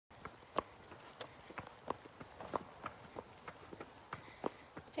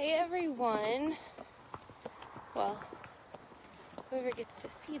Hey everyone. Well, whoever gets to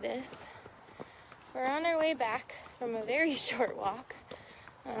see this, we're on our way back from a very short walk,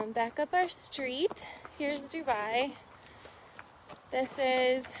 back up our street. Here's Dubai. This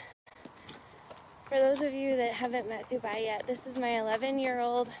is, for those of you that haven't met Dubai yet, this is my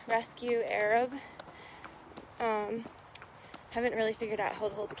 11-year-old rescue Arab. Haven't really figured out how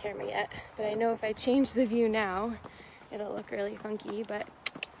to hold the camera yet, but I know if I change the view now, it'll look really funky, but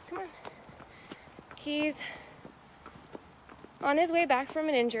come on. He's on his way back from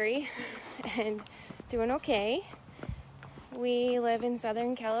an injury and doing okay. We live in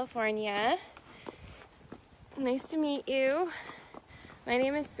Southern California. Nice to meet you. My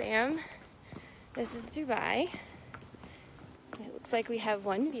name is Sam. This is Dubai. It looks like we have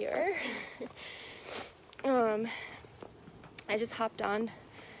one viewer. I just hopped on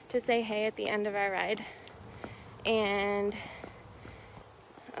to say hey at the end of our ride and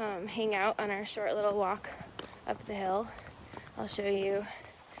hang out on our short little walk up the hill. I'll show you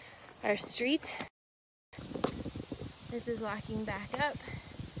our street. This is walking back up.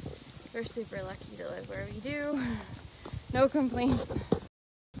 We're super lucky to live where we do. No complaints.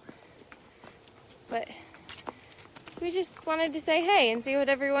 But we just wanted to say hey and see what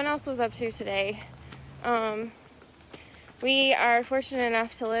everyone else was up to today. We are fortunate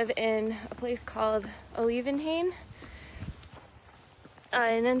enough to live in a place called Olivenhain.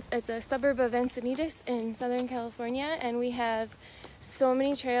 And it's a suburb of Encinitas in Southern California, and we have so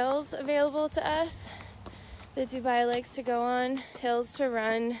many trails available to us that Dubai likes to go on, hills to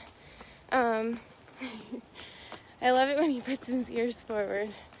run. I love it when he puts his ears forward.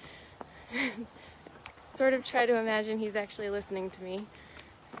 Sort of try to imagine he's actually listening to me.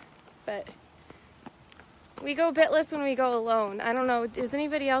 But we go bitless when we go alone. I don't know, does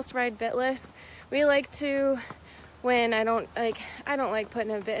anybody else ride bitless? We like to, when I don't like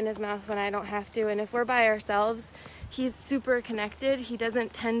putting a bit in his mouth when I don't have to, and if we're by ourselves, he's super connected. He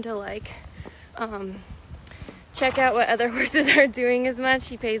doesn't tend to like check out what other horses are doing as much.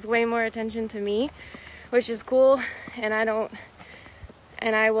 He pays way more attention to me, which is cool, and I'll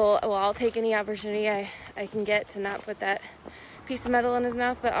take any opportunity I can get to not put that piece of metal in his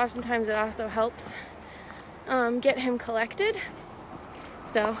mouth, but oftentimes it also helps get him collected.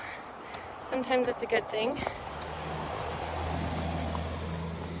 So sometimes it's a good thing.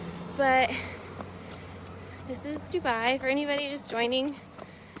 But this is Dubai. For anybody just joining,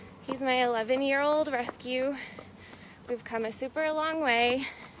 he's my 11-year-old rescue. We've come a super long way.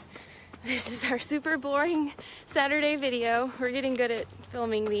 This is our super boring Saturday video. We're getting good at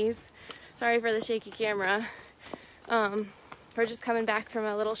filming these. Sorry for the shaky camera. We're just coming back from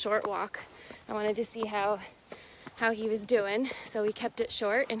a little short walk. I wanted to see how he was doing, so we kept it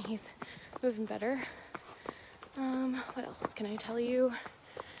short, and he's moving better. What else can I tell you?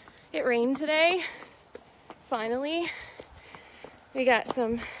 It rained today, finally. We got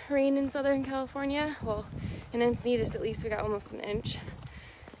some rain in Southern California. Well, in Encinitas at least we got almost an inch.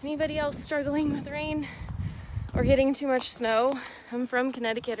 Anybody else struggling with rain or getting too much snow? I'm from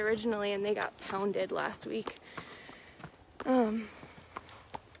Connecticut originally, and they got pounded last week.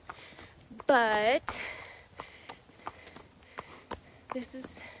 But this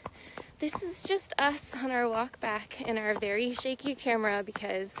is just us on our walk back in our very shaky camera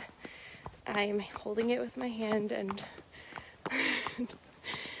because I'm holding it with my hand and I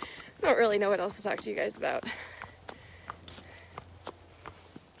don't really know what else to talk to you guys about.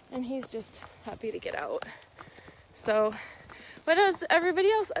 And he's just happy to get out. So what is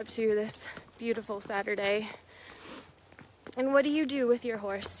everybody else up to this beautiful Saturday? And what do you do with your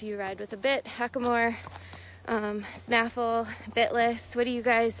horse? Do you ride with a bit, hackamore, snaffle, bitless? What do you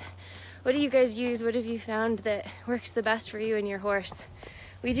guys use? What have you found that works the best for you and your horse?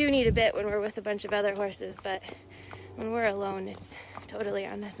 We do need a bit when we're with a bunch of other horses, but when we're alone, it's totally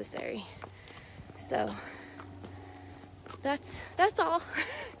unnecessary. So that's all.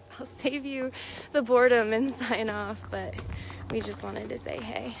 I'll save you the boredom and sign off, but we just wanted to say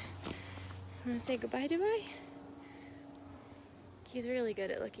hey. Want to say goodbye, Dubai? He's really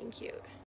good at looking cute.